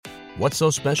What's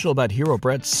so special about Hero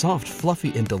Bread's soft,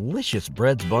 fluffy, and delicious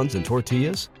breads, buns, and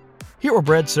tortillas? Hero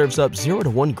Bread serves up 0 to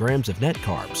 1 grams of net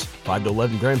carbs, 5 to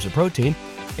 11 grams of protein,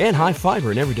 and high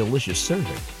fiber in every delicious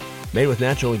serving. Made with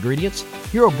natural ingredients,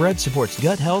 Hero Bread supports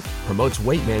gut health, promotes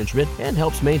weight management, and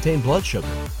helps maintain blood sugar.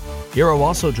 Hero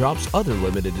also drops other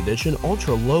limited edition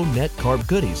ultra-low net carb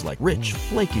goodies like rich,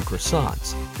 flaky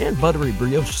croissants and buttery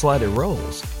brioche slider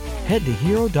rolls. Head to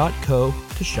hero.co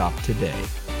to shop today.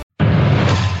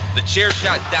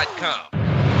 TheChairshot.com.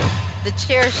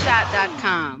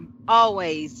 TheChairshot.com.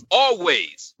 Always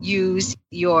use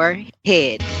your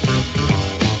head.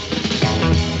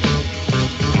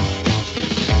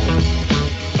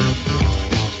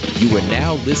 You are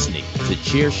now listening to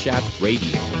Chairshot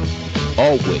Radio.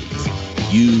 Always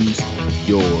use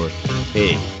your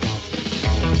head.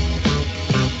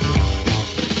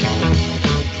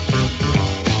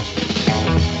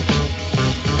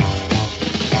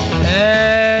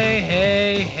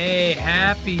 Hey,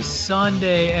 happy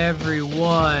Sunday,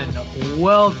 everyone.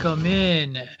 Welcome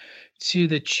in to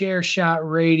the Chairshot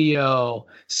Radio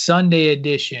Sunday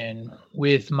edition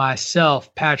with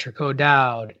myself, Patrick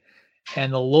O'Dowd,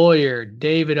 and the lawyer,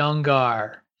 David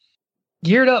Ungar.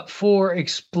 Geared up for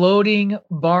exploding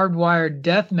barbed wire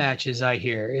death matches, I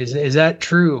hear. Is that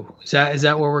true? Is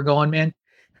that where we're going, man?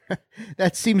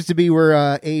 That seems to be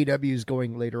where AEW is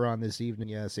going later on this evening,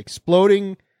 yes.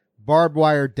 Exploding barbed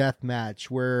wire death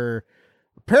match, where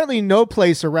apparently no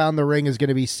place around the ring is going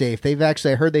to be safe. I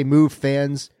heard they moved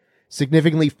fans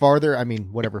significantly farther. I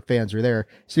mean, whatever fans are there,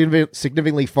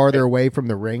 significantly farther away from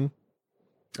the ring.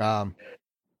 You're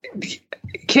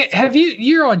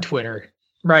on Twitter,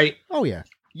 right? Oh yeah.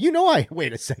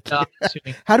 Wait a second.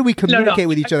 How do we communicate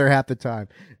with each other half the time?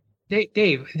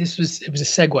 Dave, it was a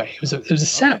segue. It was a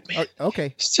setup, man.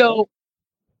 Okay. So,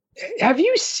 have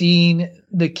you seen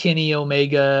the Kenny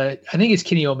Omega? I think it's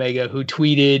Kenny Omega who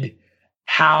tweeted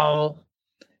how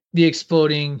the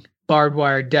exploding barbed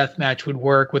wire death match would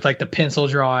work with like the pencil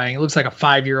drawing. It looks like a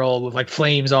 5-year-old with like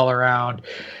flames all around.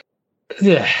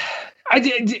 Yeah, I've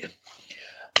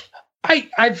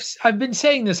been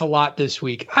saying this a lot this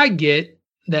week. I get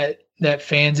that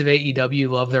fans of AEW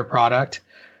love their product,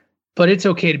 but it's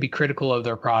okay to be critical of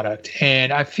their product.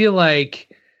 And I feel like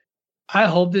I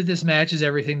hope that this match is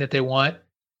everything that they want,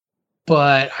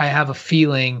 but I have a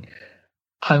feeling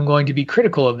I'm going to be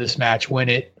critical of this match when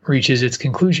it reaches its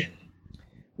conclusion.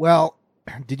 Well,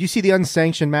 did you see the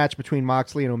unsanctioned match between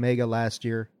Moxley and Omega last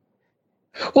year?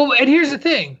 Well, and here's the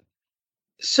thing.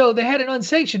 So they had an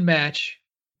unsanctioned match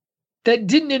that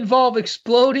didn't involve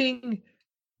exploding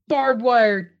barbed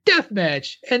wire death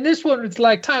match. And this one, it's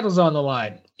like titles on the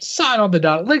line. Sign on the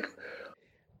dot. Like,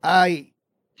 the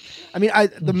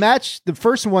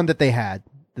first one that they had,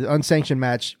 the unsanctioned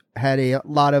match, had a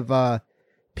lot of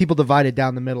people divided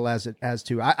down the middle as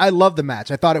to. I love the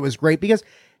match. I thought it was great because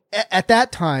at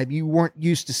that time you weren't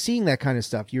used to seeing that kind of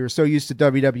stuff. You were so used to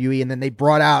WWE, and then they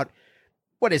brought out,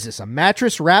 what is this? A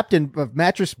mattress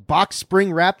box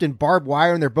spring wrapped in barbed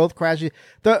wire, and they're both crashing.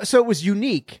 So it was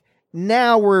unique.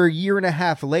 Now we're a year and a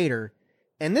half later,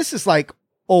 and this is like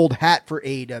old hat for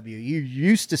AEW. You're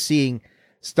used to seeing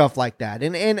stuff like that.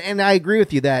 And I agree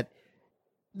with you that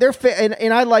they're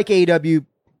and I like AEW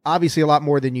obviously a lot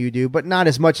more than you do, but not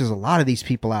as much as a lot of these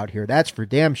people out here. That's for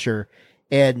damn sure.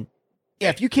 And yeah,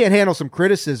 if you can't handle some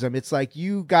criticism, it's like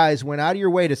you guys went out of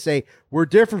your way to say we're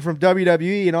different from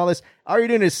WWE and all this. All you're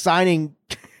doing is signing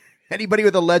anybody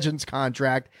with a Legends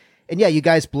contract. And yeah, you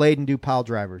guys blade and do pile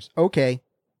drivers. Okay.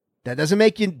 That doesn't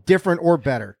make you different or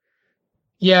better.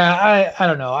 Yeah, I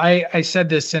don't know. I said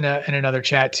this in another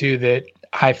chat too, that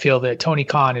I feel that Tony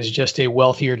Khan is just a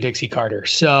wealthier Dixie Carter.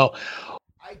 So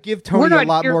I give Tony a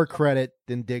lot more credit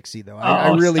than Dixie, though.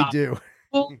 I really do.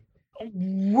 Well,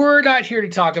 we're not here to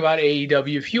talk about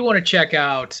AEW. If you want to check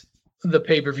out the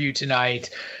pay-per-view tonight,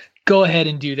 go ahead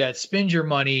and do that. Spend your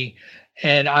money,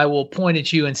 and I will point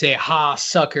at you and say, ha,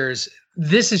 suckers.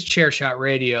 This is Chairshot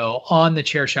Radio on the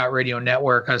Chairshot Radio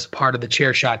Network as part of the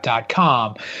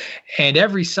Chairshot.com. And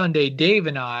every Sunday, Dave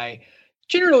and I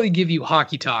generally give you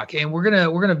hockey talk, and we're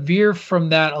gonna veer from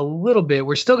that a little bit.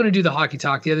 We're still gonna do the hockey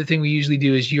talk. The other thing we usually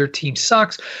do is your team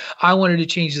sucks. I wanted to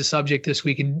change the subject this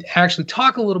week and actually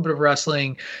talk a little bit of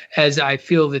wrestling, as I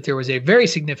feel that there was a very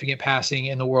significant passing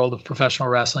in the world of professional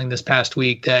wrestling this past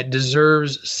week that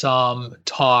deserves some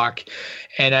talk.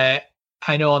 And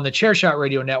I know on the Chairshot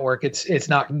Radio Network, it's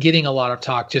not getting a lot of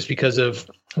talk just because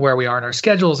of where we are in our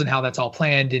schedules and how that's all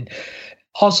planned. And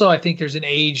also, I think there's an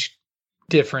age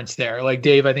difference there. Like,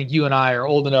 Dave, I think you and I are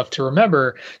old enough to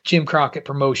remember Jim Crockett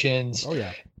Promotions. Oh,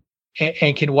 yeah.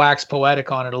 And can wax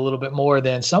poetic on it a little bit more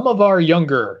than some of our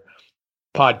younger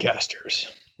podcasters.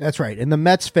 That's right. And the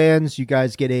Mets fans, you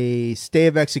guys get a stay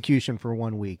of execution for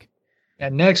 1 week.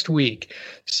 And next week.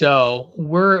 So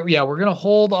we're going to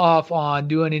hold off on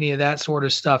doing any of that sort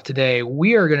of stuff today.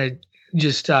 We are going to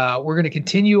we're going to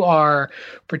continue our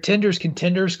Pretenders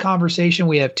Contenders conversation.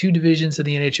 We have 2 divisions of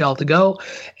the NHL to go,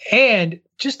 and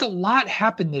just a lot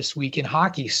happened this week in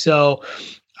hockey. So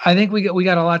I think we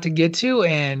got a lot to get to,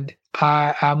 and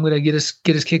I'm going to get us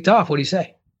kicked off. What do you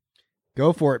say?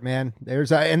 Go for it, man.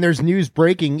 There's news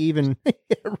breaking even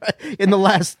in the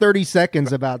last 30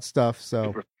 seconds about stuff.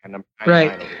 So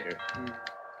right.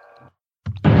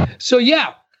 So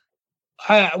yeah,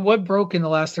 what broke in the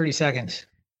last 30 seconds?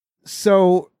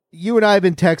 So you and I have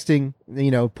been texting,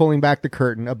 pulling back the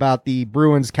curtain about the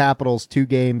Bruins Capitals 2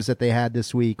 games that they had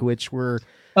this week, which were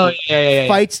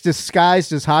fights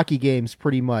disguised as hockey games,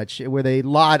 pretty much, with a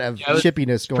lot of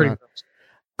chippiness going on.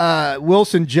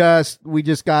 Wilson we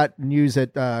just got news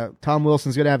that Tom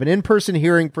Wilson's going to have an in-person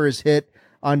hearing for his hit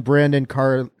on Brandon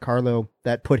Carlo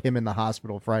that put him in the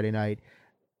hospital Friday night.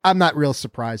 I'm not real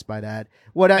surprised by that.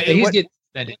 Getting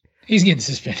suspended. He's getting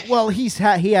suspended. Well, he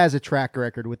has a track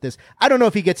record with this. I don't know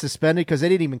if he gets suspended because they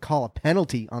didn't even call a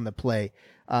penalty on the play.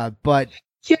 But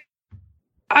yeah,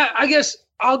 I guess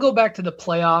I'll go back to the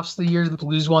playoffs, the year the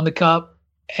Blues won the Cup,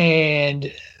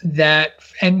 and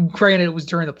granted it was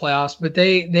during the playoffs, but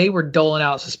they were doling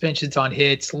out suspensions on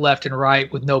hits left and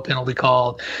right with no penalty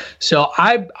called. So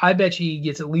I bet you he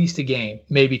gets at least a game,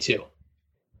 maybe 2.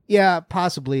 Yeah,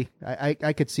 possibly.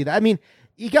 I could see that. I mean,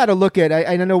 you got to look at.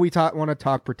 I know we want to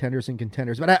talk Pretenders and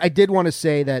Contenders, but I did want to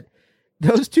say that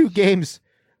those 2 games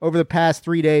over the past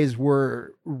 3 days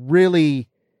were really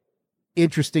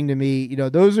interesting to me.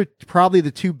 Those are probably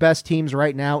the 2 best teams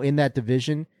right now in that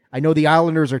division. I know the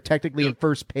Islanders are technically in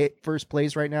first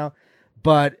place right now,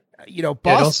 but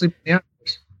Boston.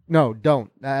 No, don't,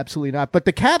 absolutely not. But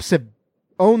the Caps have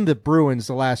owned the Bruins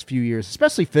the last few years,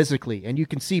 especially physically, and you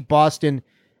can see Boston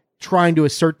trying to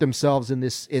assert themselves in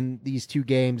these 2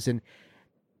 games, and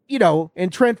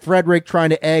and Trent Frederick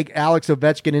trying to egg Alex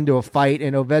Ovechkin into a fight,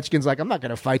 and Ovechkin's like, I'm not going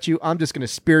to fight you, I'm just going to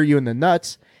spear you in the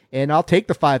nuts, and I'll take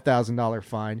the $5,000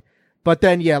 fine. But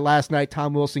then, last night,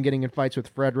 Tom Wilson getting in fights with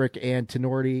Frederick and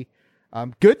Tenorti.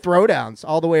 Good throwdowns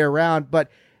all the way around.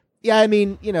 But, I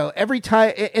mean, every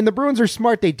time, and the Bruins are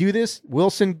smart, they do this.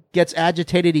 Wilson gets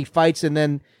agitated, he fights, and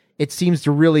then it seems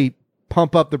to really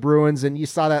pump up the Bruins. And you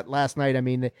saw that last night. I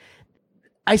mean,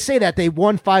 I say that they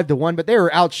won 5-1, but they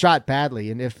were outshot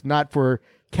badly. And if not for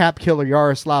cap killer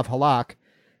Yaroslav Halak,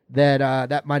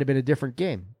 that might have been a different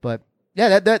game. But,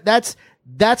 yeah,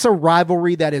 that's a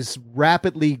rivalry that is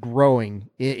rapidly growing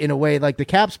in a way. Like the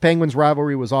Caps-Penguins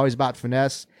rivalry was always about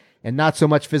finesse and not so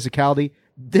much physicality.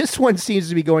 This one seems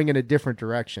to be going in a different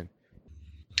direction.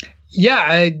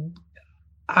 Yeah,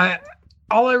 I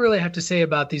all I really have to say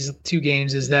about these 2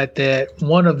 games is that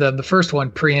one of them, the first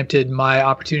one, preempted my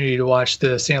opportunity to watch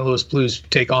the St. Louis Blues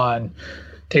take on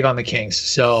the Kings.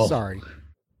 So sorry.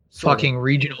 Fucking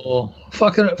regional,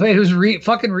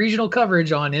 fucking regional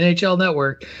coverage on NHL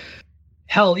Network.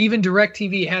 Hell, even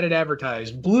DirecTV had it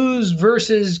advertised, Blues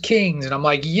versus Kings. And I'm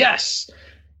like, yes.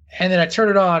 And then I turn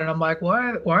it on and I'm like, why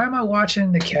am I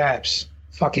watching the Caps?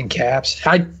 Fucking Caps.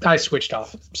 I switched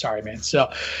off. Sorry, man.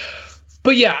 So,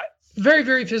 but yeah, very,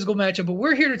 very physical matchup. But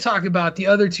we're here to talk about the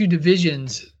other 2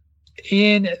 divisions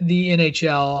in the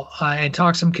NHL and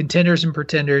talk some Contenders and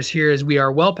Pretenders here, as we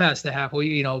are well past the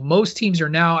halfway. Most teams are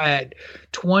now at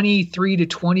 23 to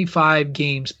 25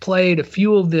 games played. A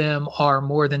few of them are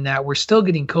more than that. We're still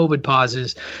getting COVID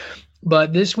pauses.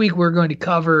 But this week we're going to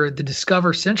cover the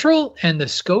Discover Central and the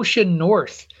Scotia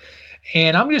North.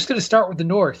 And I'm just going to start with the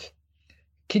North.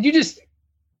 Can you just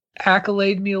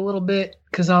accolade me a little bit?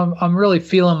 Because I'm really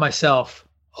feeling myself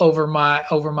over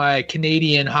my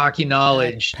Canadian hockey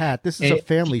knowledge. Pat, this is a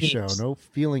family show. No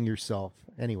feeling yourself.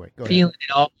 Anyway, go ahead.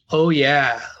 Oh,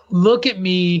 yeah. Look at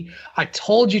me. I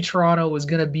told you Toronto was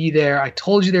going to be there. I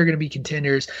told you they're going to be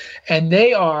contenders. And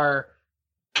they are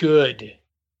good.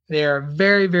 They are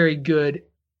very, very good.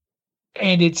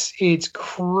 And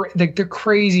they're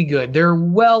crazy good. They're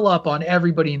well up on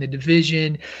everybody in the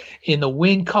division, in the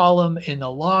win column, in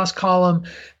the loss column.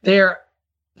 They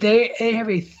have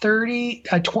a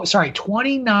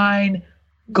 29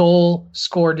 goal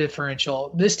score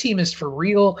differential. This team is for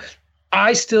real.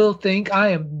 I still think I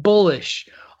am bullish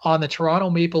on the Toronto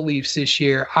Maple Leafs this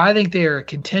year. I think they are a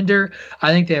contender.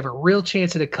 I think they have a real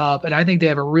chance at a cup, and I think they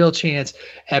have a real chance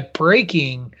at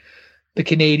breaking the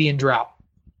Canadian drought.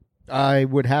 I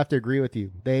would have to agree with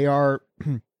you. They are,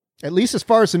 at least as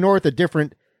far as the North, a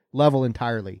different level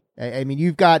entirely. I mean,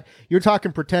 you're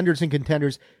talking Pretenders and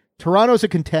Contenders. Toronto's a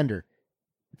contender.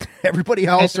 Everybody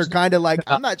else are kind of like,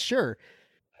 I'm not sure.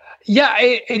 Yeah,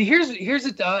 and here's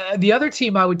the other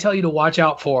team I would tell you to watch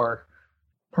out for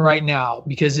right now,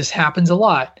 because this happens a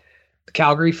lot. The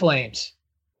Calgary Flames.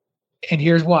 And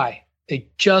here's why. They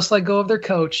just let go of their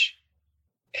coach,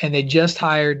 and they just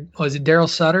hired, was it Daryl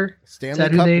Sutter? Stanley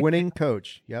Cup winning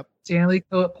coach. Yep. Stanley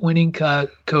Cup winning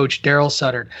coach, Daryl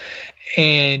Sutter.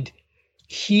 And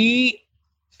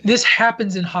this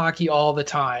happens in hockey all the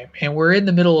time, and we're in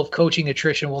the middle of coaching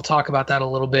attrition. We'll talk about that a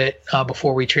little bit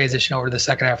before we transition over to the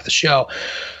second half of the show.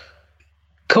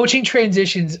 Coaching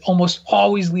transitions almost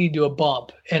always lead to a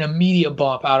bump, an immediate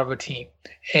bump out of a team.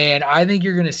 And I think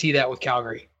you're going to see that with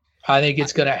Calgary. I think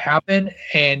it's going to happen,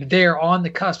 and they're on the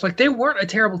cusp. Like, they weren't a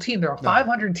terrible team. They're a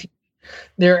 500 team.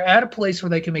 They're at a place where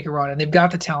they can make a run, and they've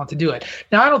got the talent to do it.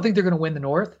 Now, I don't think they're going to win the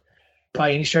North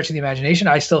by any stretch of the imagination.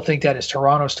 I still think that it's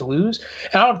Toronto's to lose.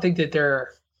 And I don't think that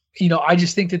they're, I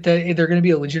just think that they're going to be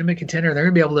a legitimate contender. They're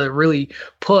going to be able to really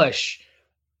push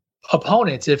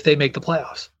opponents if they make the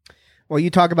playoffs. Well, you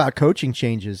talk about coaching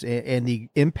changes and the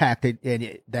impact that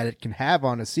it can have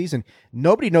on a season.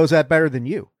 Nobody knows that better than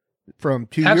you. From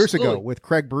 2 years ago with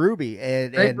Craig Berube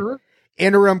and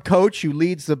interim coach who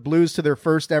leads the Blues to their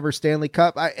first ever Stanley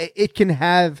Cup. It can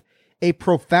have a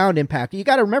profound impact. You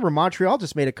got to remember, Montreal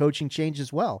just made a coaching change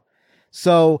as well.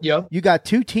 So you got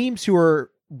two teams who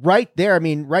are right there. I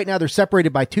mean, right now they're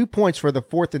separated by 2 points for the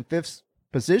 4th and 5th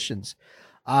positions.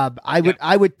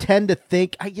 I would tend to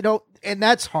think, and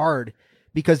that's hard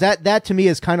because that to me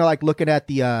is kind of like looking at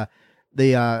the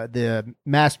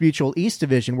Mass Mutual East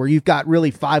Division, where you've got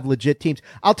really 5 legit teams.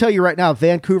 I'll tell you right now,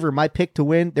 Vancouver, my pick to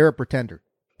win, they're a pretender,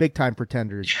 big time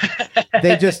pretenders.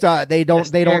 They just they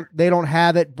don't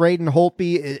have it. Braden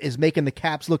Holtby is making the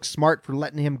Caps look smart for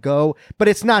letting him go, but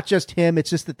it's not just him. It's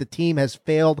just that the team has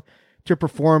failed to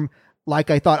perform like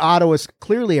I thought. Ottawa's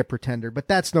clearly a pretender, but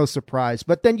that's no surprise.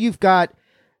 But then you've got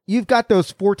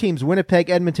those 4 teams: Winnipeg,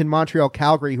 Edmonton, Montreal,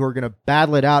 Calgary, who are going to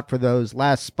battle it out for those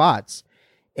last spots.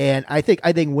 And I think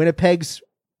Winnipeg's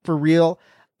for real.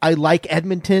 I like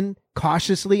Edmonton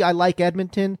cautiously. I like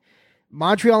Edmonton,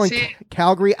 Montreal, and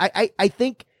Calgary. I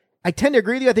think I tend to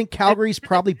agree with you. I think Calgary's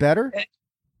probably better.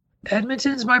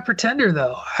 Edmonton's my pretender,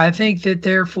 though. I think that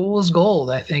they're fool's gold.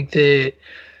 I think that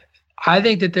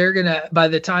they're gonna, by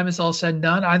the time it's all said and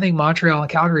done, I think Montreal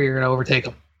and Calgary are gonna overtake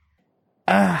them.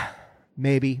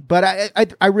 Maybe, but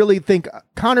I really think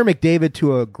Connor McDavid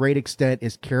to a great extent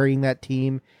is carrying that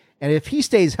team. And if he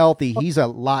stays healthy, he's a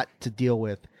lot to deal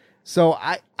with. So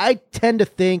I tend to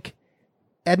think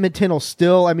Edmonton will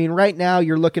still, I mean, right now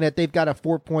you're looking at, they've got a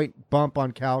 4-point bump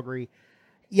on Calgary.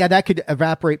 Yeah, that could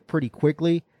evaporate pretty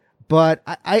quickly. But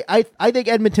I think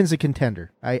Edmonton's a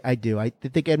contender. I do. I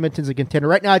think Edmonton's a contender.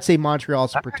 Right now I'd say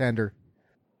Montreal's a pretender.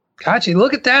 Gotcha.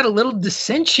 Look at that. A little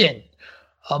dissension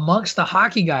amongst the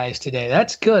hockey guys today.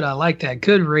 That's good. I like that.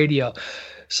 Good radio.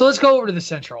 So let's go over to the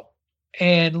Central.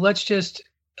 And let's just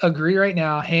agree right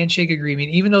now, handshake agreement,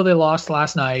 even though they lost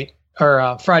last night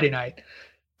or Friday night,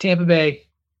 Tampa Bay,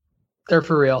 they're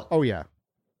for real. Oh, yeah.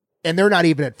 And they're not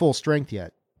even at full strength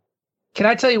yet. Can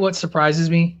I tell you what surprises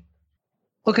me?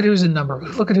 Look at who's in number.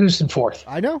 Look at who's in 4th.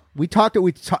 I know. We talked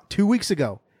 2 weeks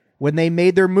ago when they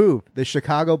made their move, the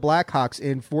Chicago Blackhawks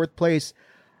in 4th place.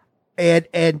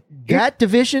 And that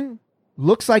division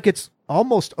looks like it's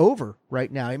almost over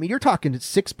right now. I mean, you're talking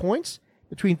 6 points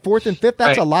between 4th and 5th.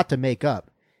 That's a lot to make up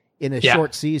in a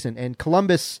short season. And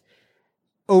Columbus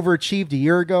overachieved a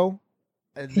year ago.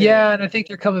 And I think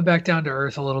they're coming back down to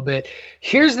earth a little bit.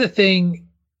 Here's the thing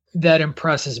that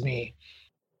impresses me.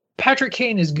 Patrick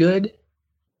Kane is good.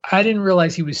 I didn't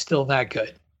realize he was still that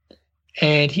good.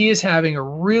 And he is having a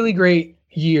really great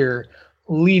year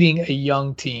leading a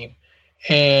young team.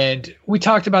 And we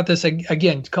talked about this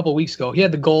again a couple of weeks ago. He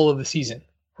had the goal of the season,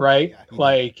 right? Yeah,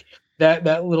 like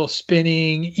that little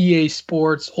spinning EA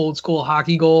Sports old school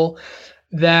hockey goal.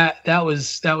 That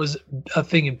was a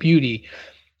thing of beauty.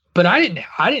 But I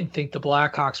didn't think the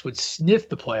Blackhawks would sniff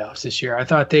the playoffs this year. I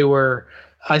thought they were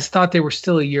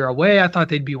still a year away. I thought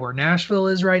they'd be where Nashville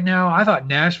is right now. I thought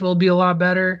Nashville would be a lot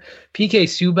better. PK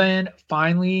Subban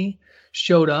finally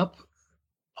showed up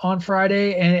on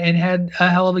Friday and had a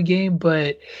hell of a game.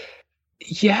 But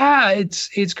yeah,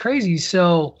 it's crazy.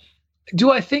 So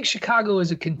do I think Chicago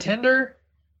is a contender?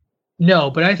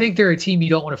 No, but I think they're a team you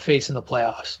don't want to face in the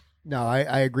playoffs. No,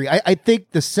 I agree. I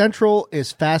think the Central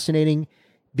is fascinating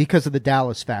because of the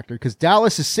Dallas factor, because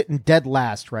Dallas is sitting dead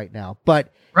last right now,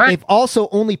 but they've also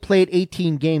only played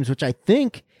 18 games, which I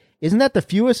think, isn't that the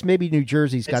fewest? Maybe New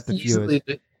Jersey's got the fewest.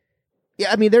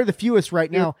 Yeah, I mean, they're the fewest right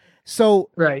now. So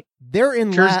they're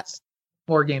in last.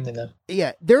 More game than them.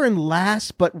 Yeah, they're in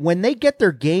last, but when they get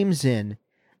their games in,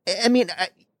 I mean,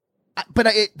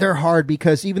 they're hard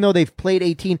because even though they've played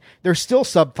 18, they're still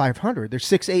sub 500. They're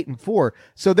 6-8-4.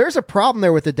 So there's a problem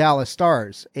there with the Dallas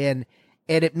Stars, and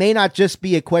it may not just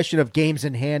be a question of games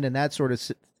in hand and that sort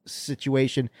of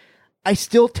situation. I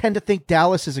still tend to think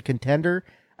Dallas is a contender.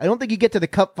 I don't think you get to the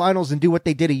Cup Finals and do what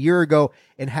they did a year ago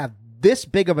and have this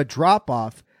big of a drop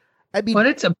off. I mean, but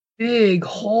it's a big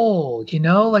hole,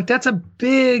 like that's a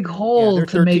big hole. They're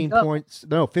to 13 make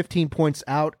up. 15 points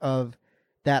out of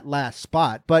that last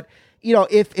spot. But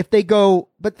if they go,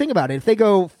 but think about it, if they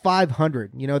go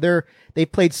 500, they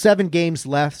played 7 games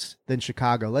less than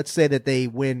Chicago. Let's say that they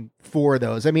win 4 of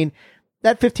those. I mean,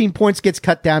 that 15 points gets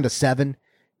cut down to 7,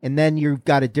 and then you've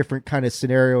got a different kind of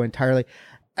scenario entirely.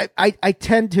 I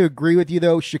tend to agree with you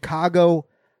though. Chicago,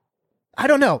 I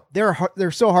don't know.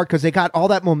 They're so hard because they got all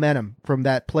that momentum from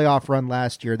that playoff run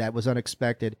last year that was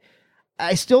unexpected.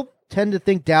 I still tend to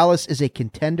think Dallas is a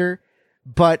contender,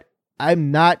 but I'm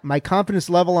not. My confidence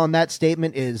level on that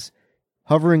statement is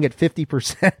hovering at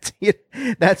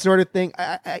 50%. That sort of thing.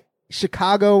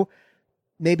 Chicago,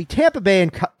 maybe Tampa Bay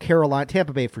and Carolina.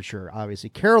 Tampa Bay for sure, obviously.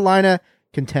 Carolina,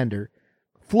 contender.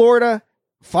 Florida,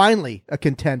 finally a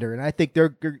contender, and I think they're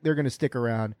going to stick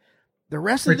around. The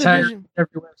rest of the division,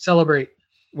 everywhere celebrate.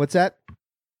 What's that?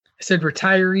 I said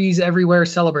retirees everywhere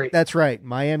celebrate. That's right.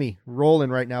 Miami rolling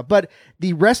right now. But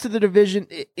the rest of the division,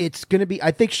 it's going to be,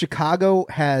 I think Chicago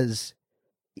has,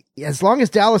 as long as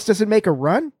Dallas doesn't make a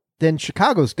run, then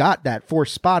Chicago's got that 4th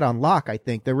spot on lock. I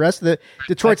think the rest of the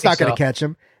Detroit's not going to catch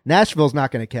them. Nashville's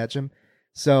not going to catch them.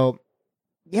 So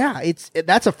yeah,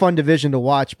 that's a fun division to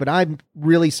watch, but I'm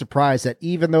really surprised that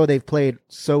even though they've played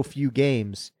so few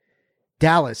games,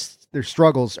 Dallas, their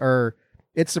struggles are,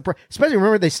 it's surprising. Especially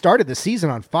remember they started the season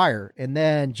on fire and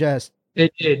then just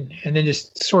it did, and then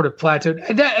just sort of plateaued.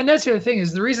 And that's the other thing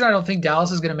is the reason I don't think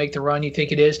Dallas is going to make the run you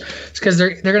think it is because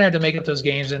they're going to have to make up those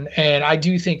games, and I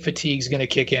do think fatigue is going to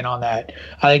kick in on that.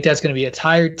 I think that's going to be a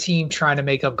tired team trying to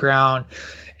make up ground,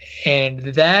 and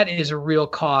that is a real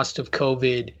cost of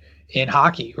COVID in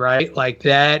hockey, right? Like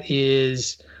that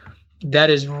is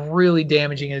really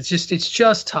damaging. It's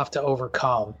just tough to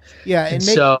overcome. Yeah,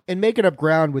 and making up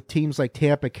ground with teams like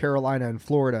Tampa, Carolina, and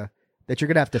Florida that you're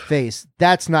going to have to face.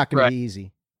 That's not going to be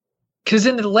easy. Because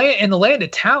in the land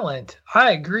of talent,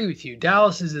 I agree with you.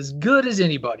 Dallas is as good as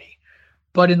anybody,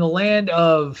 but in the land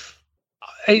of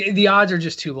the odds are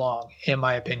just too long, in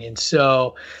my opinion.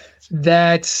 So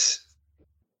that's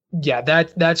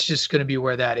just going to be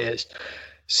where that is.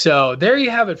 So there you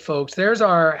have it, folks. There's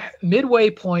our midway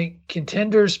point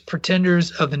contenders,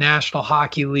 pretenders of the National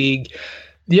Hockey League.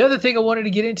 The other thing I wanted to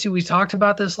get into, we talked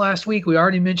about this last week. We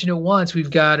already mentioned it once.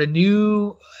 We've got a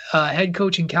new head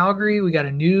coach in Calgary. We got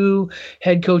a new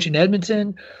head coach in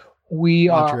Edmonton. We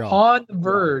are on the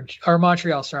verge, or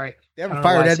Montreal, sorry. They haven't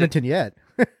fired Edmonton yet.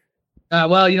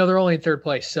 Well, they're only in 3rd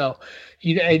place. So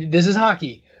this is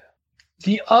hockey.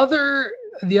 The other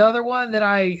one that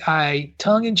I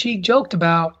tongue-in-cheek joked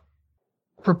about,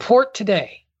 report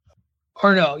yesterday.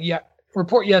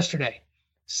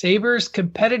 Sabres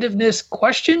competitiveness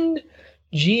questioned.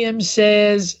 GM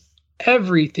says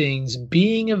everything's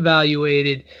being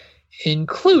evaluated,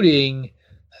 including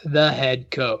the head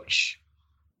coach.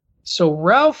 So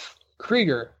Ralph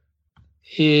Krieger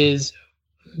is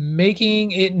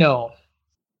making it known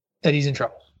that he's in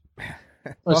trouble.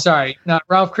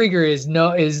 Ralph Krieger is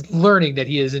learning that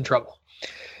he is in trouble.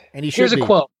 And he should be. Here's a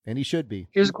quote. And he should be.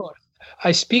 Here's a quote.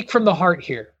 I speak from the heart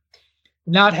here.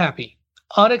 Not happy.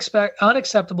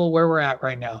 Unacceptable where we're at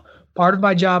right now. Part of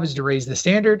my job is to raise the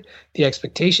standard, the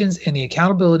expectations, and the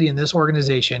accountability in this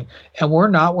organization, and we're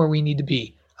not where we need to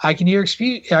be. I can hear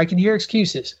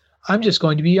excuses. I'm just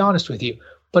going to be honest with you,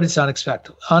 but it's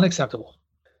unacceptable.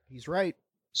 He's right.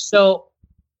 So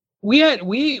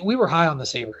we were high on the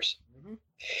Sabres.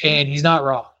 And he's not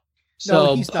wrong.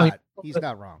 No, he's not. He's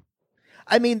not wrong.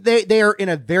 I mean, they are in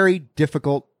a very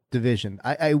difficult division.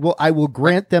 I will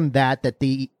grant them that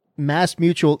the Mass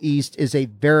Mutual East is a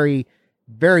very,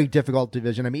 very difficult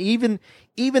division. I mean,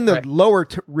 even the lower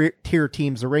tier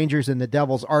teams, the Rangers and the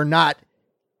Devils, are not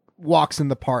walks in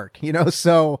the park.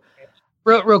 So.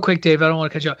 Real quick, Dave, I don't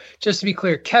want to cut you off. Just to be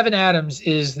clear, Kevin Adams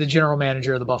is the general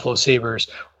manager of the Buffalo Sabres.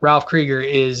 Ralph Krieger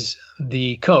is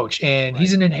the coach, and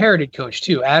he's an inherited coach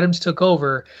too. Adams took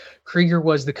over. Krieger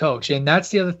was the coach. And that's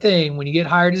the other thing. When you get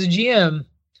hired as a GM,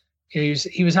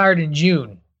 he was hired in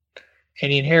June,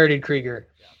 and he inherited Krieger.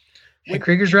 And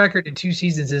Krieger's record in 2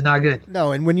 seasons is not good.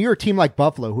 No, and when you're a team like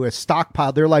Buffalo who has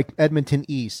stockpiled, they're like Edmonton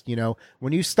East,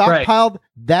 when you stockpiled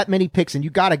that many picks and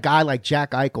you got a guy like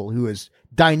Jack Eichel who is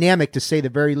dynamic to say the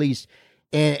very least,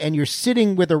 and you're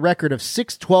sitting with a record of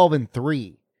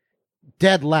 6-12-3,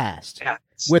 dead last. Yeah,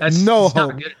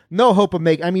 no hope of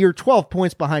making. I mean, you're 12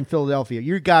 points behind Philadelphia.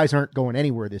 Your guys aren't going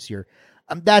anywhere this year.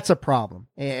 That's a problem.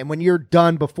 And when you're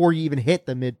done before you even hit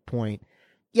the midpoint,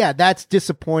 yeah, that's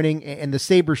disappointing. And the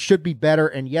Sabres should be better.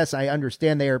 And yes, I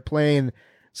understand they are playing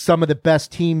some of the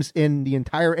best teams in the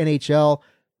entire NHL.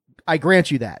 I grant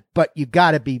you that, but you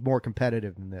got to be more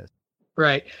competitive than this.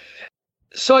 Right.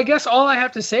 So I guess all I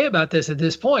have to say about this at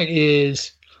this point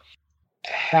is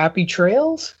happy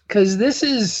trails. Because this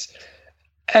is,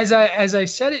 as I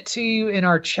said it to you in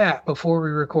our chat before we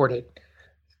recorded,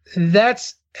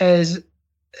 that's as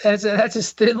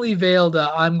thinly veiled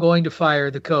I'm going to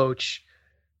fire the coach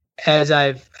as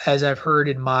I've heard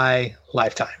in my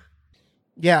lifetime.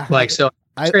 Yeah.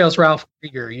 Trails Ralph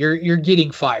Krieger, you're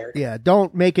getting fired. Yeah,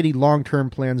 don't make any long-term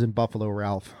plans in Buffalo,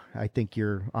 Ralph. I think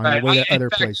you're on your way to other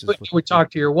places. You would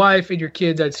talk to your wife and your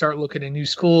kids. I'd start looking at new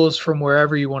schools from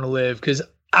wherever you want to live, because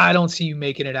I don't see you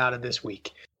making it out of this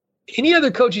week. Any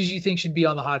other coaches you think should be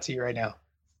on the hot seat right now?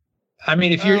 I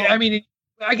mean,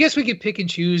 I guess we could pick and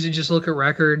choose and just look at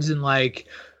records and like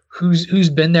who's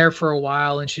been there for a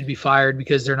while and should be fired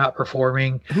because they're not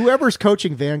performing. Whoever's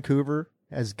coaching Vancouver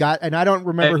has got, and I don't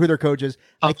remember who their coach is.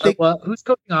 I think who's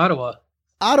coaching Ottawa?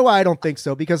 Ottawa, I don't think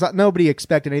so, because nobody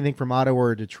expected anything from Ottawa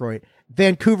or Detroit.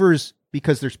 Vancouver's,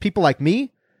 because there's people like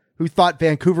me who thought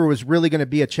Vancouver was really going to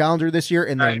be a challenger this year,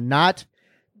 and they're not.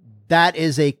 That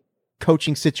is a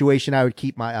coaching situation I would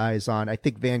keep my eyes on. I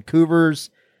think Vancouver's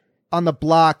on the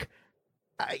block.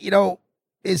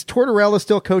 Is Tortorella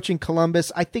still coaching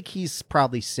Columbus? I think he's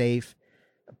probably safe.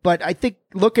 But I think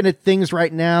looking at things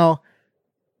right now,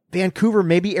 Vancouver,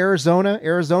 maybe Arizona.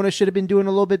 Arizona should have been doing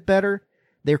a little bit better.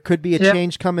 There could be a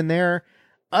change coming there.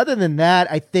 Other than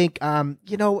that, I think,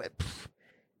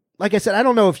 like I said, I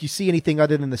don't know if you see anything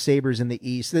other than the Sabres in the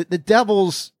East. The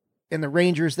Devils and the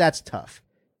Rangers, that's tough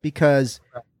because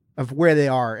of where they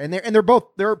are. And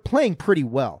they're playing pretty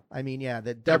well. I mean, yeah,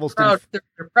 the Devils. They're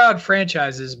proud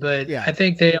franchises, but yeah. I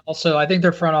think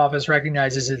their front office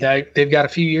recognizes that they've got a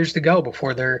few years to go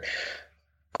before they're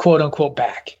quote unquote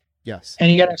back. Yes.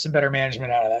 And you got to have some better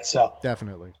management out of that. So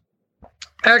definitely.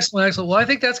 Excellent. Well, I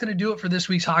think that's going to do it for this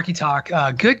week's Hockey Talk.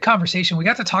 Good conversation. We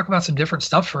got to talk about some different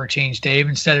stuff for a change, Dave,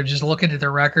 instead of just looking at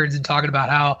their records and talking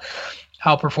about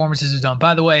how performances are done.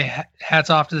 By the way, hats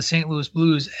off to the St. Louis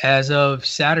Blues as of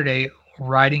Saturday,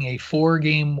 riding a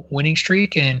 4-game winning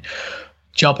streak and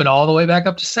jumping all the way back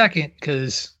up to second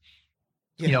because,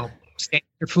 they're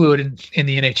fluid in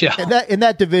the NHL. In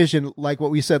that division, like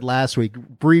what we said last week,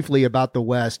 briefly about the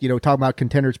West, talking about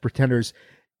contenders, pretenders,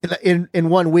 in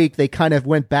 1 week, they kind of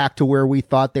went back to where we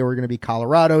thought they were going to be.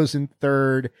 Colorado's in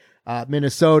third,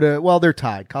 Minnesota. Well, they're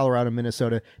tied. Colorado,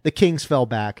 Minnesota. The Kings fell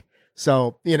back.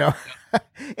 So,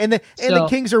 and the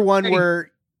Kings are one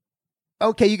where,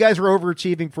 okay, you guys were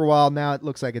overachieving for a while. Now it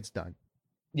looks like it's done.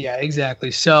 Yeah, exactly.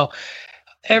 So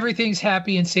everything's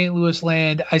happy in St. Louis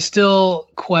land. I still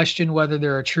question whether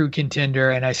they're a true contender,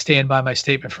 and I stand by my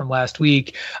statement from last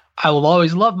week. I will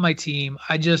always love my team.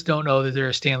 I just don't know that they're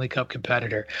a Stanley Cup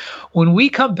competitor. When we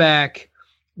come back,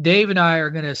 Dave and I are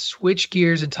going to switch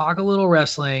gears and talk a little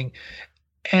wrestling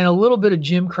and a little bit of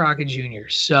Jim Crockett Jr.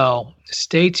 So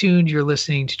stay tuned. You're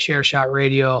listening to Chairshot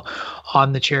Radio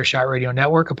on the Chairshot Radio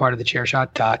Network, a part of the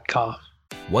Chairshot.com.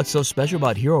 What's so special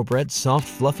about Hero Bread's soft,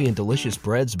 fluffy, and delicious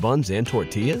breads, buns, and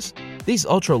tortillas? These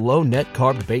ultra-low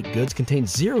net-carb baked goods contain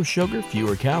zero sugar,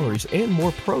 fewer calories, and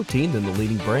more protein than the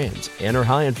leading brands, and are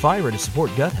high in fiber to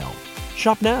support gut health.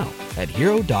 Shop now at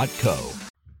hero.co.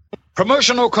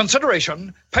 Promotional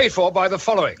consideration paid for by the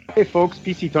following. Hey folks,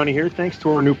 PC Tony here. Thanks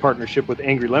to our new partnership with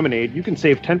Angry Lemonade, you can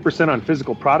save 10% on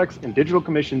physical products and digital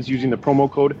commissions using the promo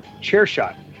code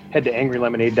Chairshot. Head to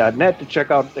angrylemonade.net to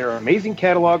check out their amazing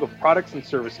catalog of products and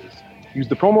services. Use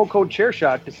the promo code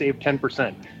Chairshot to save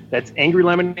 10%. That's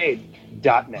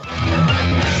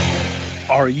angrylemonade.net.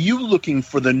 Are you looking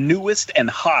for the newest and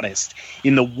hottest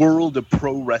in the world of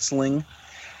pro wrestling?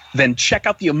 Then check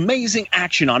out the amazing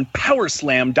action on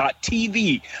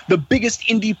Powerslam.tv, the biggest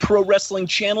indie pro wrestling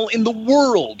channel in the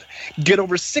world. Get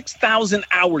over 6,000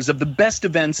 hours of the best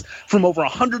events from over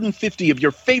 150 of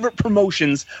your favorite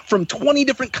promotions from 20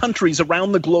 different countries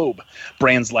around the globe.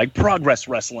 Brands like Progress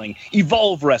Wrestling,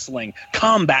 Evolve Wrestling,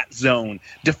 Combat Zone,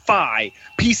 Defy,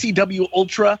 PCW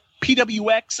Ultra,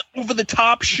 PWX, Over the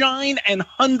Top, Shine, and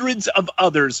hundreds of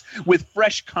others with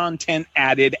fresh content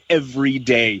added every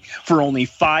day for only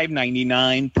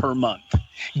 $5.99 per month.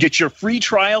 Get your free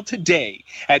trial today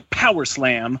at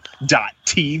Powerslam.tv.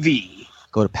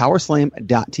 Go to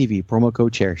Powerslam.tv, promo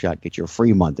code Chairshot. Get your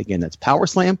free month. Again, that's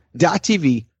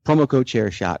Powerslam.tv, promo code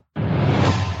Chairshot.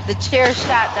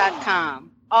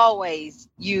 TheChairshot.com. Always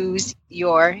use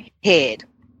your head.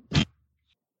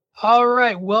 All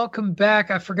right, welcome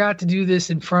back. I forgot to do this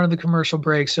in front of the commercial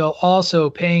break. So also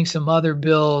paying some other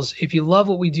bills. If you love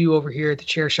what we do over here at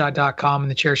thechairshot.com and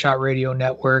the Chairshot Radio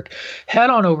Network, head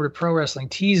on over to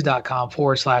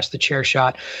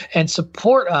prowrestlingtees.com/thechairshot and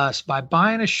support us by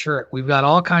buying a shirt. We've got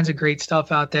all kinds of great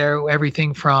stuff out there.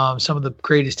 Everything from some of the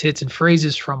greatest hits and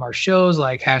phrases from our shows,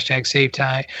 like hashtag Safe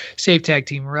Tag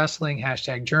Team Wrestling,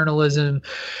 hashtag journalism.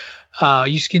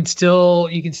 You can still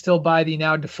buy the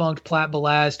now defunct Platt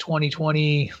Belaz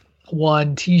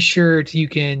 2021 t-shirt. You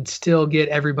can still get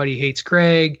Everybody Hates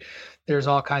Greg. There's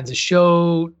all kinds of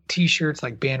show t-shirts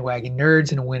like Bandwagon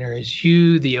Nerds and Winner Is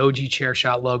You, the OG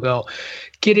Chairshot logo.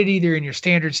 Get it either in your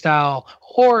standard style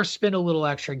or spend a little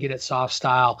extra, get it soft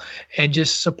style, and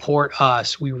just support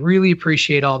us. We really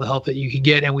appreciate all the help that you can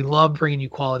get, and we love bringing you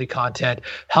quality content.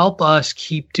 Help us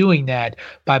keep doing that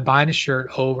by buying a shirt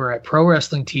over at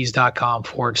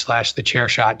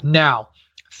prowrestlingtees.com/thechairshot. Now,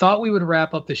 thought we would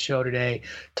wrap up the show today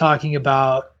talking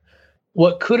about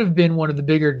what could have been one of the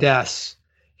bigger deaths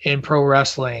in pro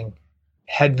wrestling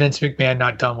had Vince McMahon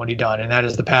not done what he done, and that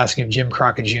is the passing of Jim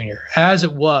Crockett Jr. As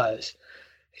it was,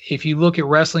 if you look at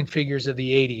wrestling figures of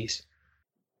the 80s,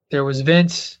 there was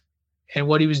Vince and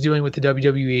what he was doing with the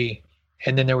WWE,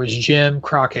 and then there was Jim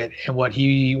Crockett and what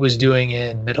he was doing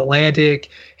in Mid-Atlantic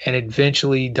and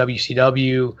eventually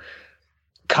WCW.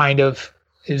 Kind of.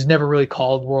 It was never really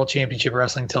called World Championship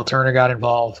Wrestling until Turner got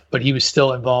involved, but he was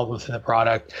still involved within the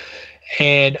product.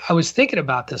 And I was thinking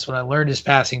about this when I learned his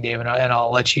passing, Dave, and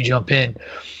I'll let you jump in.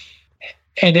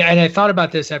 And I thought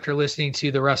about this after listening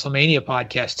to the WrestleMania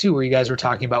podcast too, where you guys were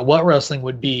talking about what wrestling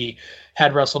would be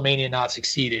had WrestleMania not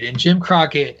succeeded. And Jim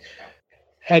Crockett,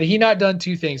 had he not done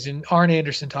two things, and Arn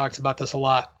Anderson talks about this a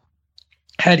lot,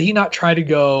 had he not tried to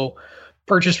go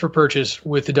purchase for purchase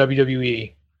with the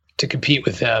WWE to compete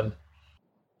with them,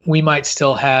 we might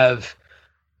still have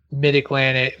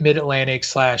Mid-Atlantic /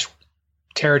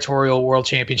 territorial World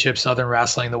Championship Southern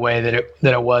Wrestling the way that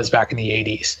it was back in the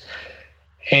 80s.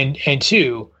 And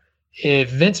two, if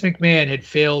Vince McMahon had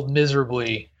failed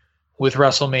miserably with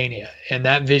WrestleMania and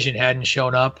that vision hadn't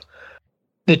shown up,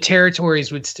 the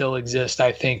territories would still exist,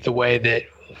 I think, in a way that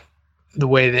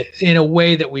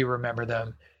we remember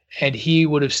them. And he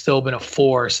would have still been a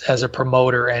force as a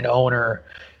promoter and owner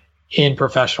in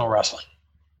professional wrestling.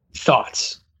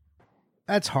 Thoughts?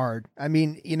 That's hard. I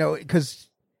mean, because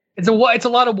it's a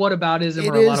lot of whataboutism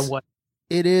or a lot of what.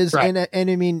 It is. Right. And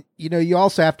I mean, you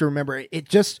also have to remember it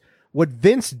just what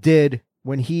Vince did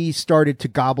when he started to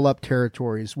gobble up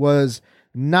territories was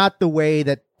not the way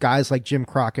that guys like Jim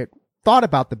Crockett thought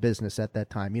about the business at that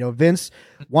time. Vince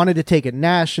wanted to take it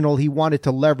national. He wanted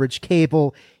to leverage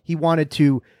cable. He wanted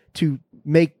to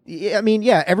make,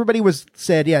 everybody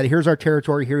said, here's our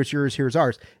territory. Here's yours. Here's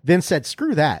ours. Vince said,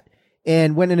 screw that,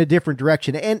 and went in a different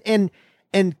direction. And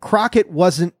Crockett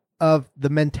wasn't of the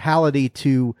mentality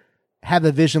to have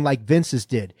a vision like Vince's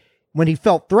did. When he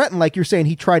felt threatened, like you're saying,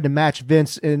 he tried to match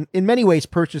Vince in many ways,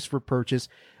 purchase for purchase,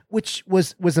 which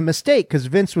was a mistake because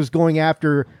Vince was going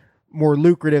after more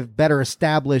lucrative, better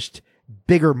established,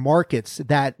 bigger markets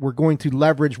that were going to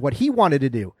leverage what he wanted to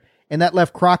do. And that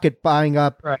left Crockett buying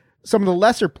up some of the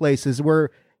lesser places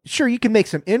where, sure, you can make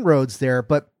some inroads there,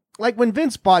 but like when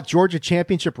Vince bought Georgia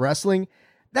Championship Wrestling,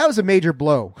 that was a major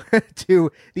blow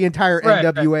to the entire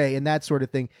NWA and that sort of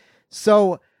thing.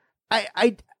 So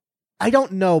I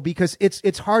don't know, because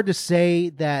it's hard to say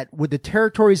that would the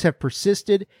territories have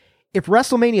persisted if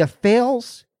WrestleMania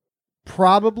fails.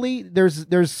 Probably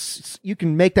there's you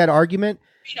can make that argument.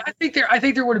 I think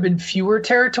there would have been fewer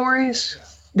territories.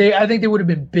 I think they would have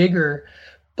been bigger,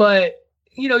 but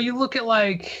you look at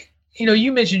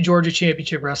you mentioned Georgia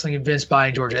Championship Wrestling and Vince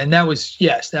buying Georgia, and that was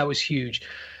huge.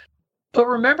 But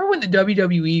remember when the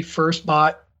WWE first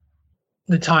bought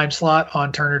the time slot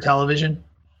on Turner Television?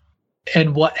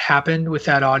 And what happened with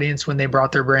that audience when they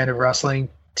brought their brand of wrestling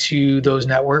to those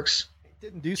networks?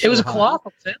 It was a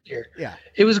colossal failure. Yeah.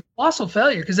 It was a colossal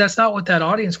failure because that's not what that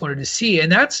audience wanted to see.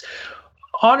 And that's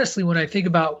honestly, when I think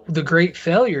about the great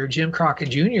failure, Jim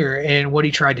Crockett Jr. and what he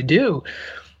tried to do,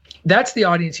 that's the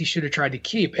audience he should have tried to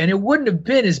keep. And it wouldn't have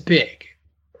been as big,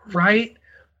 right?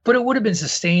 But it would have been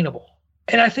sustainable.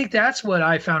 And I think that's what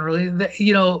I found really,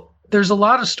 there's a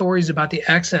lot of stories about the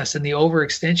excess and the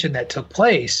overextension that took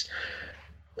place,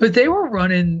 but they were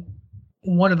running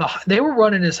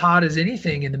as hot as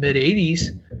anything in the mid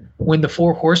 80s when the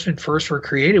Four Horsemen first were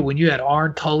created, when you had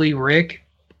Arn, Tully, Rick,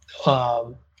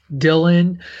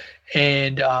 Dylan,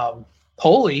 and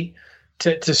Holy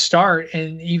to start.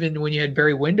 And even when you had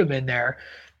Barry Windham in there,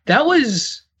 that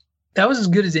was as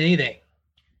good as anything.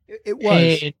 It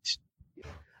was.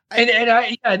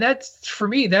 And that's for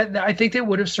me, that I think they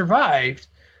would have survived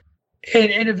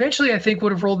and eventually I think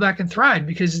would have rolled back and thrived,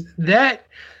 because that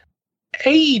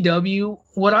AEW,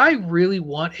 what I really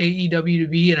want AEW to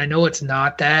be, and I know it's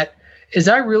not that, is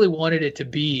I really wanted it to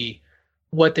be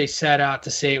what they set out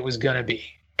to say it was going to be.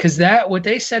 Because that, what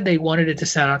they said they wanted it to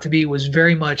set out to be, was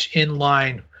very much in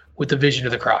line with the vision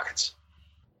of the Crockett's,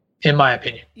 in my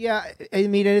opinion. Yeah, I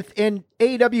mean, and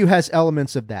AEW has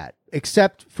elements of that,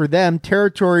 except for them,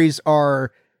 territories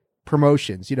are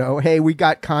promotions. You know, hey, we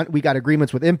got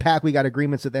agreements with Impact, we got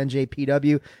agreements with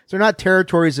NJPW. So they're not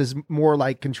territories, as more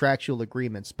like contractual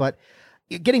agreements. But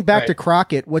getting back to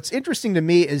Crockett, what's interesting to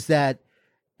me is that,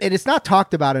 and it's not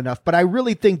talked about enough, but I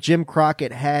really think Jim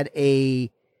Crockett had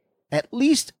at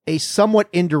least a somewhat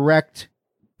indirect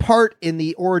part in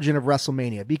the origin of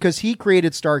WrestleMania, because he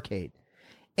created Starrcade.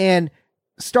 And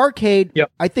Starrcade,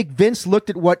 I think Vince looked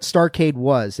at what Starrcade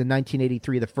was in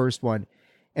 1983, the first one,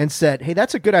 and said, hey,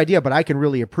 that's a good idea, but I can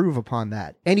really improve upon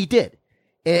that. And he did.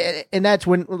 And that's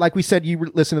when, like we said,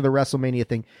 you listen to the WrestleMania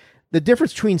thing. The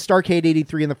difference between Starrcade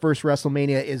 83 and the first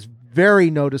WrestleMania is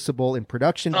very noticeable in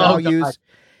production values.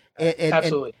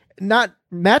 Absolutely. And not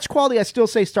match quality. I still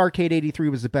say Starrcade 83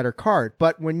 was the better card,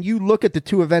 but when you look at the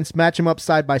two events, match them up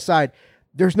side by side,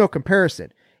 there's no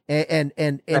comparison. And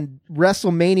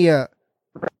WrestleMania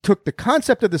took the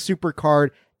concept of the super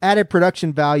card, added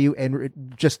production value, and it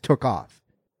just took off.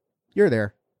 You're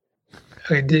there.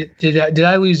 Okay, did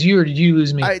I lose you, or did you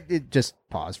lose me? Just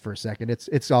pause for a second.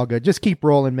 It's all good. Just keep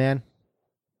rolling, man.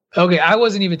 Okay, I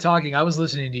wasn't even talking. I was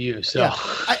listening to you. So yeah,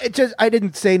 I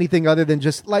didn't say anything other than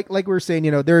just like we were saying.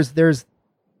 You know, there's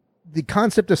the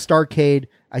concept of Starrcade,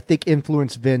 I think,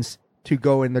 influenced Vince to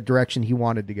go in the direction he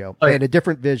wanted to go, and a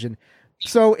different vision.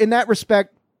 So in that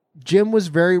respect, Jim was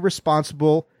very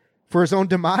responsible for his own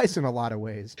demise in a lot of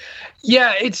ways.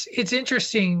 Yeah, it's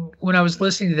interesting when I was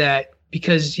listening to that,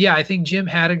 because I think Jim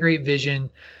had a great vision,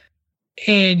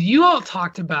 and you all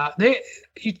talked about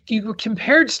you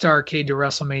compared Starrcade to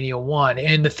WrestleMania 1,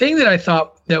 and the thing that I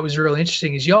thought that was really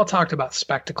interesting is you all talked about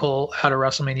spectacle out of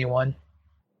WrestleMania 1.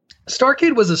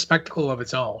 Starrcade was a spectacle of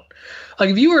its own.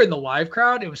 Like, if you were in the live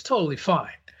crowd, it was totally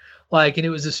fine. And it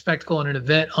was a spectacle and an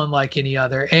event unlike any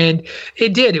other. And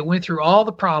it went through all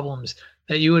the problems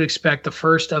that you would expect the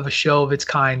first of a show of its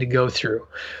kind to go through.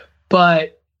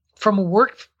 But from a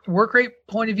work rate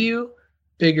point of view,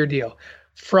 bigger deal.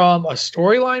 From a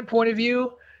storyline point of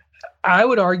view, I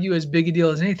would argue as big a deal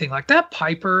as anything. Like that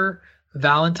Piper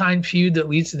Valentine feud that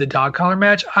leads to the dog collar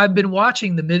match. I've been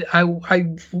watching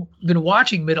Mid-Atlantic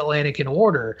in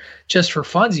order just for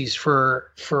funsies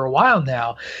for a while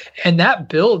now, and that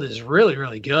build is really,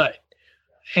 really good.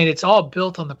 And it's all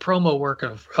built on the promo work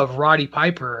of Roddy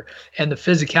Piper and the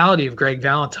physicality of Greg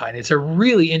Valentine. It's a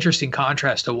really interesting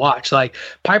contrast to watch. Like,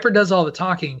 Piper does all the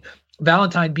talking,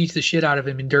 Valentine beats the shit out of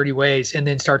him in dirty ways and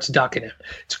then starts ducking him.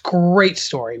 It's a great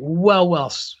story. Well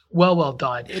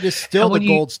done. It is still the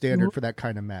gold standard for that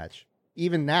kind of match,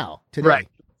 even now, today. Right.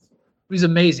 It was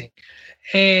amazing.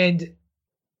 And,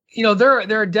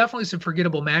 there are definitely some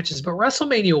forgettable matches, but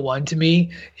WrestleMania 1 to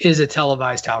me is a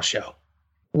televised house show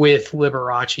with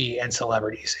Liberace and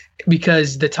celebrities,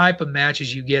 because the type of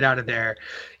matches you get out of there,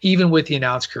 even with the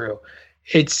announce crew,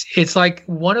 it's like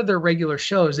one of their regular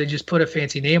shows. They just put a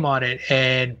fancy name on it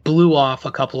and blew off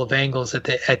a couple of angles at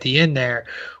the end there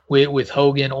with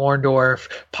Hogan, Orndorff,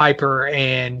 Piper,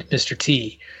 and Mr.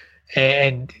 T,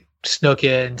 and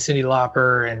Snuka and Cyndi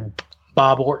Lauper and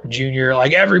Bob Orton Jr.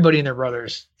 Like, everybody and their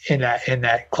brothers in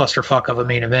that clusterfuck of a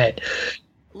main event.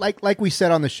 Like we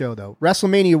said on the show, though,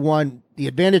 WrestleMania 1, the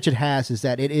advantage it has is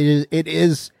that it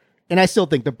is, and I still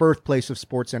think, the birthplace of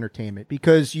sports entertainment,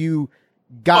 because you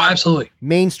got absolutely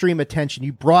mainstream attention.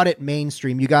 You brought it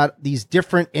mainstream. You got these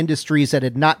different industries that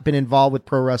had not been involved with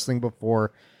pro wrestling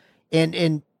before.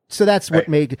 And so that's what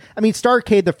made,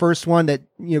 Starrcade, the first one that,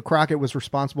 Crockett was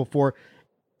responsible for,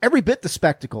 every bit the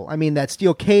spectacle. That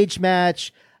steel cage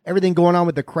match, everything going on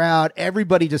with the crowd,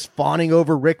 everybody just fawning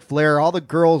over Ric Flair, all the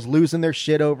girls losing their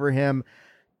shit over him.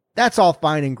 That's all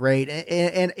fine and great.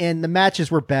 And the matches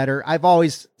were better. I've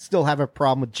always still have a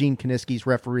problem with Gene Kiniski's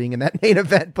refereeing in that main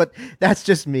event, but that's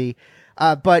just me.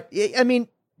 But you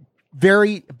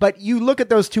look at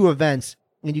those two events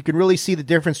and you can really see the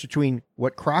difference between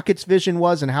what Crockett's vision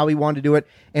was and how he wanted to do it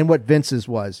and what Vince's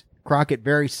was. Crockett,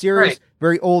 very serious,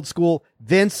 very old school.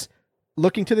 Vince,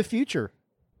 looking to the future.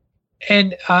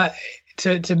 And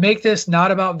to make this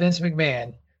not about Vince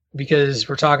McMahon, because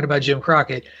we're talking about Jim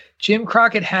Crockett. Jim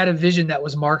Crockett had a vision that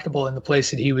was marketable in the place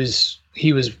that he was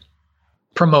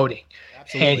promoting.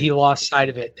 Absolutely. And he lost sight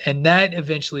of it. And that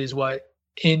eventually is what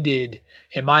ended,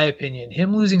 in my opinion,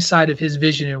 him losing sight of his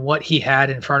vision and what he had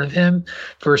in front of him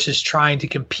versus trying to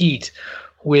compete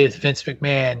with Vince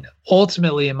McMahon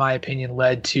ultimately, in my opinion,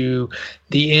 led to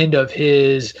the end of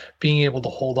his being able to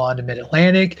hold on to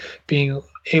Mid-Atlantic, being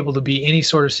able to be any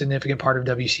sort of significant part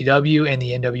of WCW and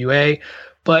the NWA.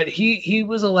 But he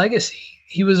was a legacy.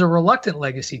 He was a reluctant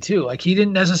legacy too. Like, he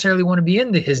didn't necessarily want to be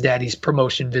into his daddy's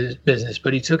promotion business,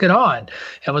 but he took it on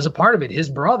and was a part of it. His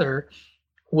brother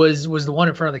was the one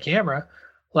in front of the camera.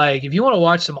 Like, if you want to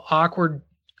watch some awkward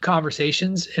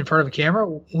conversations in front of a camera,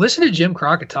 listen to Jim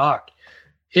Crockett talk.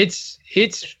 He is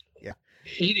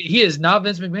not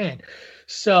Vince McMahon.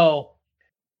 So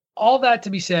all that to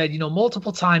be said,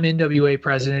 multiple time NWA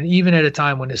president, even at a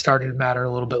time when it started to matter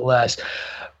a little bit less.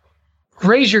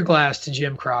 Raise your glass to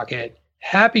Jim Crockett.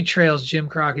 Happy trails, Jim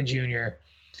Crockett Jr.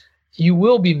 You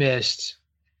will be missed.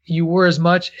 You were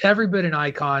every bit an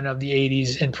icon of the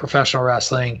 80s in professional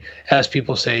wrestling as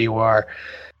people say you are.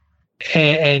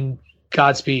 And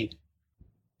Godspeed.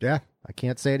 Yeah, I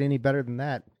can't say it any better than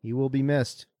that. You will be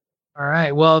missed. All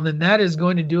right. Well, then that is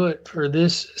going to do it for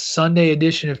this Sunday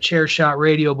edition of Chairshot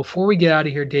Radio. Before we get out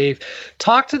of here, Dave,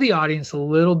 talk to the audience a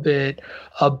little bit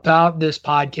about this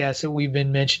podcast that we've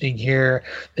been mentioning here,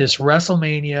 this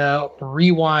WrestleMania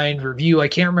Rewind review. I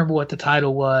can't remember what the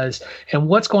title was and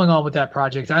what's going on with that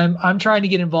project. I'm trying to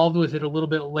get involved with it a little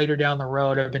bit later down the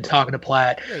road. I've been talking to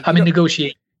Platt. I'm in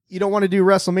negotiating. You don't want to do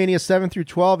WrestleMania 7 through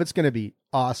 12? It's going to be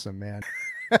awesome, man.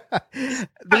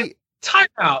 Time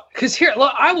out, because here,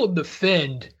 look, I will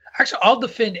defend. Actually, I'll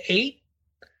defend 8.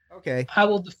 Okay. I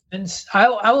will defend.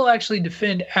 I will actually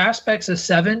defend aspects of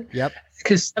 7. Yep.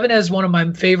 Because 7 has one of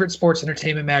my favorite sports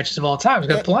entertainment matches of all time.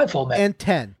 It's got a blindfold match. And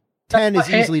 10. 10 is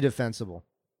easily defensible.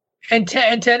 And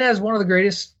 10 has one of the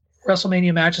greatest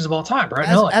WrestleMania matches of all time, right?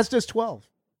 As does 12,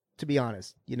 to be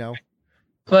honest.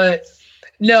 But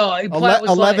no,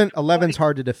 11's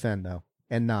hard to defend though,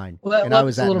 and 9. Well, and I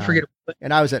was at 9. forgettable.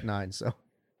 And I was at 9. So.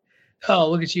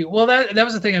 Oh, look at you. Well, that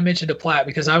was the thing I mentioned to Platt,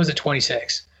 because I was at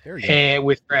 26 and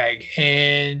with Greg.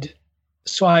 And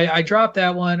so I dropped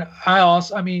that one.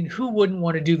 Who wouldn't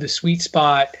want to do the sweet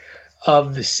spot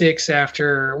of the 6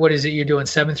 after, what is it you're doing,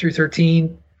 7 through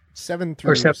 13? 7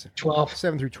 through 12?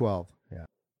 7 through 12, yeah.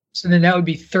 So then that would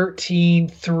be 13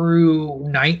 through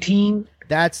 19?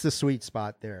 That's the sweet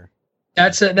spot there.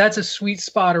 That's a sweet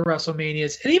spot of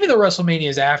WrestleManias. And even the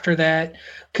WrestleManias after that,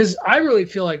 because I really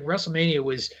feel like WrestleMania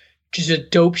was just a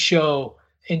dope show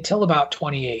until about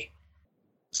 28.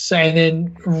 So, and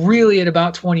then really at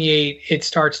about 28, it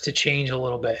starts to change a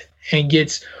little bit and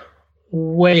gets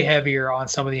way heavier on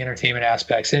some of the entertainment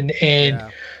aspects. And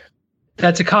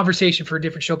that's a conversation for a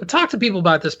different show. But talk to people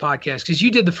about this podcast, because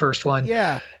you did the first one.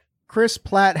 Yeah. Chris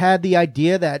Platt had the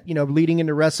idea that, leading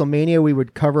into WrestleMania, we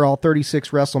would cover all 36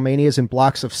 WrestleManias in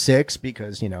blocks of 6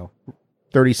 because,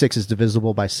 36 is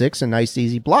divisible by 6 and nice,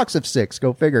 easy blocks of 6.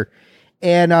 Go figure.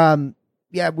 And,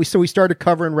 we started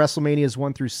covering WrestleManias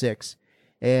 1 through 6,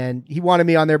 and he wanted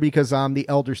me on there because I'm the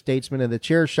elder statesman of the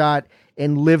chair shot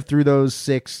and lived through those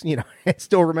 6, I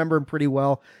still remember them pretty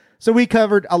well. So we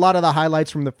covered a lot of the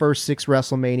highlights from the first 6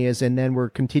 WrestleManias, and then we're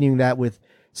continuing that with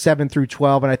 7 through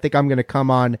 12. And I think I'm going to come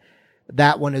on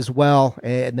that one as well,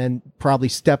 and then probably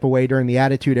step away during the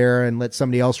Attitude Era and let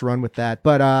somebody else run with that.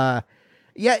 But,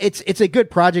 it's a good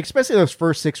project, especially those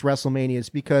first 6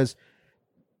 WrestleManias, because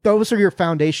those are your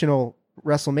foundational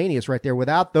WrestleManias right there.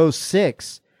 Without those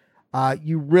 6,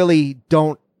 you really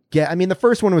don't get, the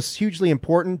first one was hugely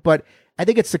important, but I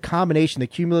think it's the combination, the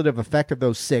cumulative effect of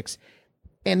those 6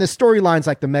 and the storylines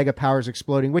like the Mega Powers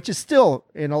exploding, which is still,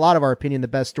 in a lot of our opinion, the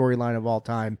best storyline of all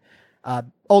time.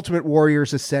 Ultimate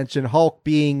Warrior's ascension, Hulk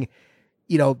being,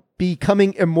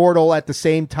 becoming immortal at the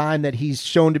same time that he's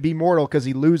shown to be mortal because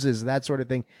he loses, that sort of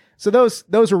thing. So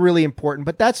those are really important,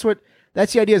 but that's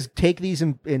the idea, is take these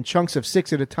in chunks of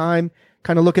 6 at a time,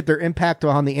 kind of look at their impact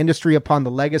on the industry, upon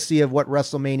the legacy of what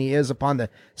WrestleMania is, upon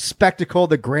the spectacle,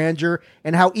 the grandeur,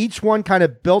 and how each one kind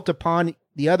of built upon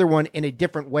the other one in a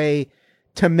different way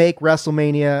to make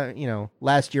WrestleMania,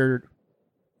 last year,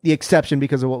 the exception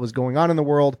because of what was going on in the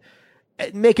world,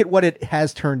 make it what it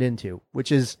has turned into,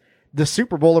 which is the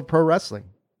Super Bowl of pro wrestling.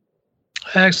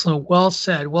 Excellent. Well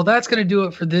said. Well, that's going to do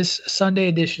it for this Sunday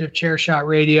edition of Chairshot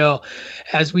Radio.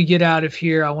 As we get out of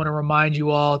here, I want to remind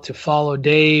you all to follow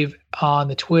Dave on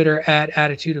the Twitter at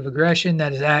Attitude of Aggression.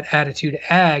 That is at Attitude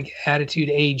Ag,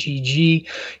 Attitude AGG.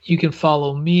 You can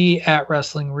follow me at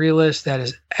Wrestling Realist. That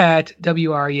is at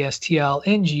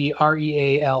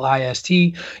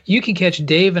WRESTLNGREALIST. You can catch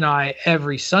Dave and I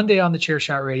every Sunday on the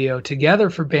Chairshot Radio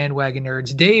together for Bandwagon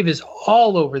Nerds. Dave is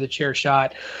all over the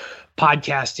Chairshot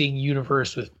podcasting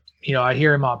universe with I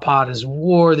hear him on Pod as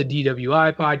War, the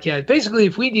DWI podcast. Basically,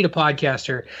 if we need a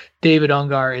podcaster, David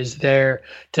Ungar is there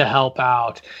to help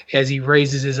out as he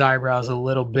raises his eyebrows a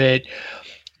little bit.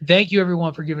 Thank you,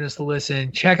 everyone, for giving us a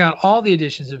listen. Check out all the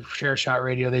editions of Chairshot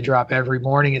Radio. They drop every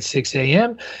morning at 6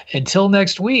 a.m. Until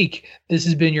next week, this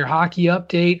has been your hockey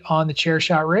update on the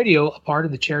Chairshot Radio, a part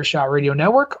of the Chairshot Radio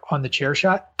Network on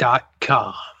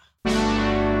thechairshot.com.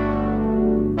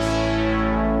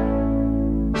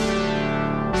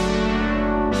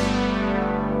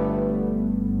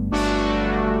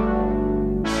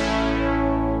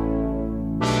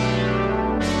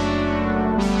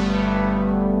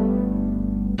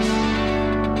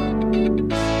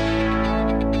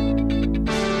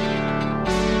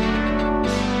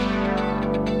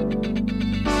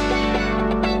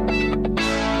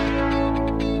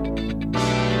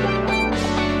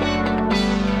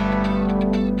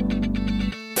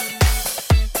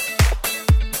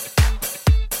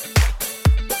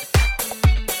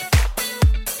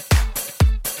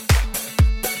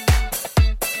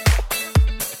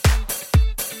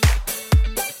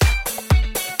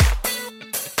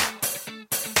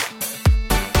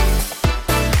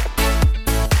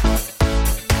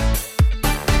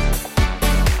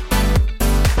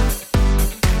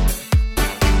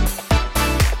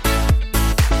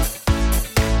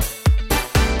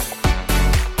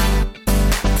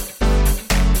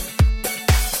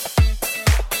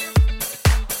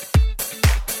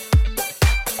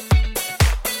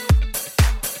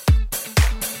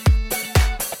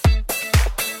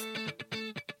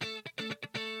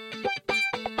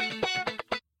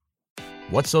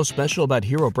 What's so special about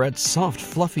Hero Bread's soft,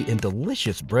 fluffy, and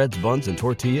delicious breads, buns, and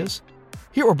tortillas?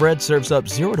 Hero Bread serves up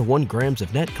 0 to 1 grams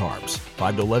of net carbs,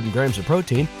 5 to 11 grams of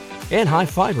protein, and high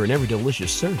fiber in every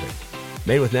delicious serving.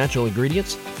 Made with natural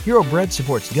ingredients, Hero Bread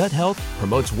supports gut health,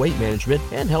 promotes weight management,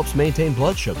 and helps maintain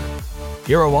blood sugar.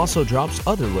 Hero also drops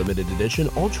other limited edition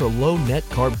ultra-low net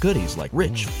carb goodies like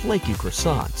rich, flaky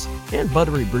croissants and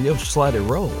buttery brioche slider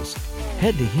rolls.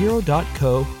 Head to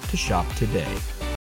hero.co to shop today.